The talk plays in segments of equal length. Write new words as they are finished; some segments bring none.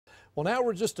Well, now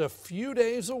we're just a few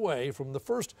days away from the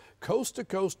first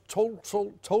coast-to-coast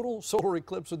total solar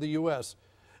eclipse in the U.S.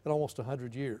 in almost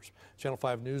 100 years. Channel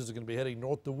 5 News is going to be heading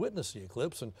north to witness the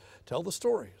eclipse and tell the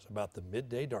stories about the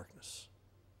midday darkness.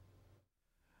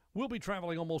 We'll be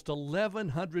traveling almost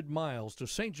 1,100 miles to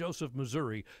St. Joseph,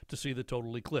 Missouri to see the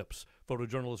total eclipse.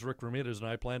 Photojournalist Rick Ramirez and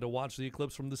I plan to watch the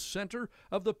eclipse from the center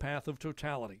of the path of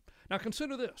totality. Now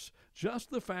consider this,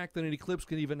 just the fact that an eclipse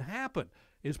can even happen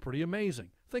is pretty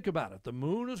amazing. Think about it, the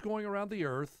moon is going around the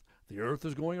earth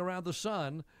is going around the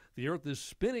sun, the earth is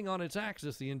spinning on its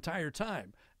axis the entire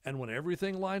time, and when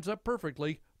everything lines up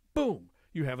perfectly, boom,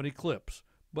 you have an eclipse.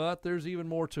 But there's even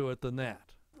more to it than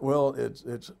that. Well,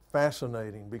 it's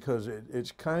fascinating because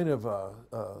it's kind of a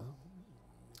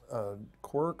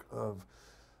quirk of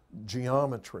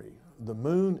geometry. The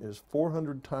moon is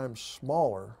 400 times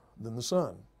smaller than the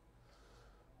sun,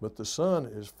 but the sun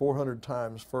is 400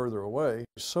 times further away.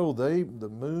 So the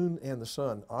moon and the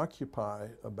sun occupy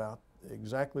about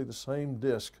exactly the same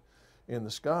disk in the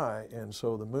sky, and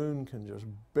so the moon can just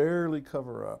barely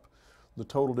cover up the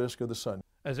total disk of the sun.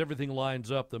 As everything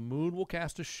lines up, the moon will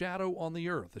cast a shadow on the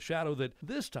earth, a shadow that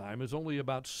this time is only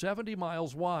about 70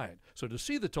 miles wide. So to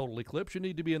see the total eclipse, you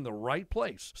need to be in the right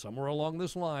place, somewhere along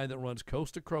this line that runs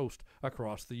coast to coast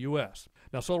across the U.S.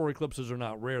 Now, solar eclipses are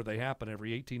not rare. They happen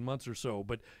every 18 months or so,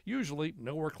 but usually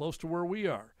nowhere close to where we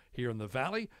are. Here in the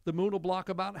valley, the moon will block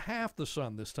about half the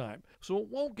sun this time, so it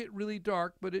won't get really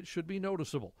dark, but it should be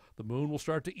noticeable. The moon will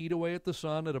start to eat away at the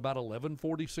sun at about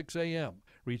 11:46 a.m.,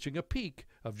 reaching a peak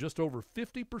of just over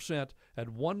 50% at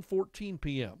 1:14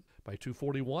 p.m. By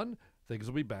 2:41, things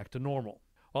will be back to normal.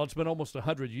 Well, it's been almost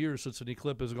 100 years since an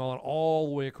eclipse has gone all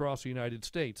the way across the United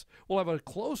States. We'll have a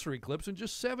closer eclipse in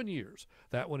just 7 years.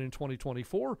 That one in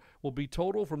 2024 will be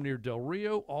total from near Del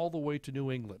Rio all the way to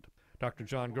New England. Dr.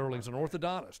 John Gerling's an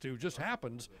orthodontist who just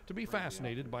happens to be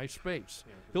fascinated by space.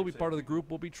 He'll be part of the group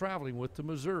we'll be traveling with to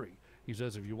Missouri. He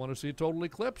says if you want to see a total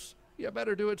eclipse, you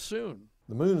better do it soon.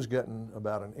 The moon's getting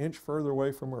about an inch further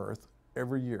away from Earth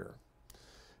every year.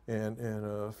 And in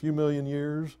a few million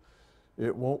years,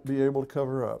 it won't be able to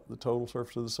cover up the total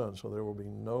surface of the sun, so there will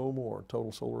be no more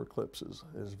total solar eclipses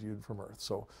as viewed from Earth.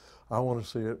 So I want to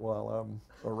see it while I'm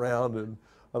around and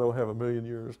I don't have a million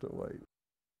years to wait.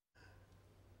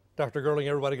 Dr. Gerling,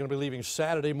 everybody going to be leaving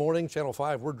Saturday morning. Channel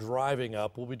 5, we're driving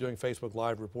up. We'll be doing Facebook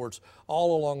Live reports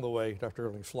all along the way. Dr.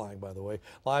 Gerling's flying, by the way.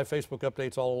 Live Facebook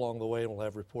updates all along the way, and we'll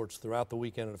have reports throughout the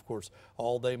weekend and, of course,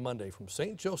 all day Monday from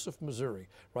St. Joseph, Missouri,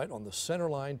 right on the center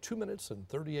line, 2 minutes and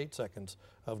 38 seconds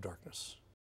of darkness.